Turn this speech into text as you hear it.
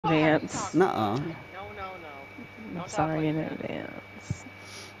Advance. Nuh-uh. No. I'm Don't talk sorry like in that. advance.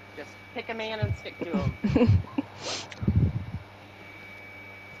 Just pick a man and stick to him.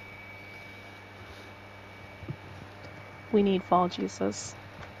 We need fall Jesus.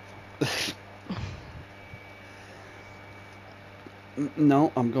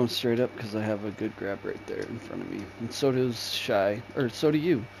 No, I'm going straight up because I have a good grab right there in front of me. And so does Shy. Or so do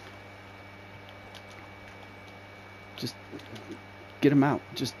you. Just get him out.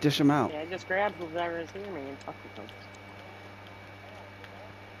 Just dish him out. Yeah, just grab whoever's near me and fuck with them.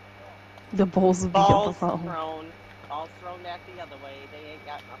 The bulls will be Balls alone. thrown. Balls thrown back the other way. They ain't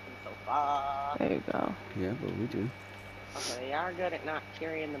got nothing so far. There you go. Yeah, but we do. Okay, they are good at not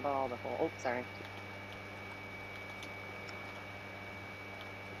carrying the ball the whole. Oh, sorry.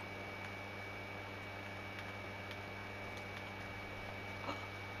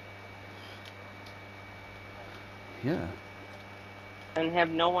 Yeah. And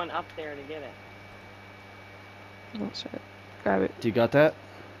have no one up there to get it. Oh shit. Grab it. Do you got that?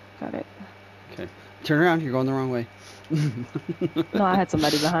 Got it. Okay. Turn around. You're going the wrong way. No, I had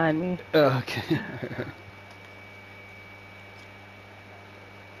somebody behind me. Okay.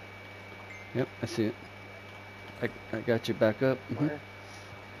 Yep, I see it. I got you back up.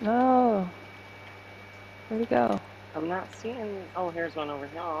 No. Where'd he go? I'm not seeing. Oh, here's one over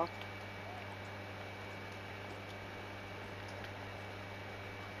here.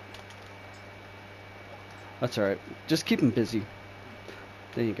 That's alright. Just keep him busy.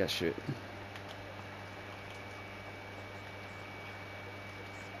 They ain't got shit.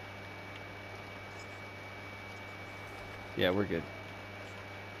 Yeah, we're good.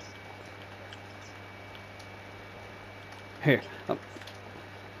 Here.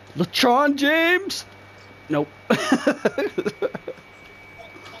 Letron James! Nope.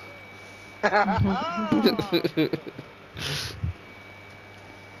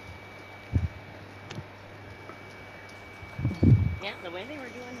 Yeah, the way they were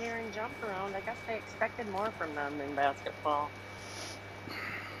doing there in jump around, I guess I expected more from them in basketball.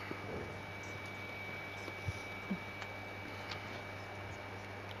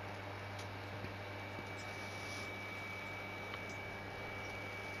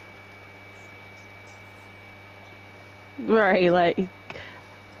 Right, like,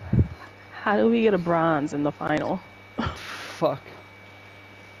 how do we get a bronze in the final? Fuck.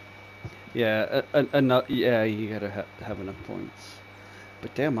 Yeah, yeah, you gotta have enough points.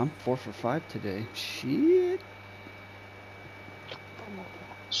 But damn, I'm 4 for 5 today. Shit.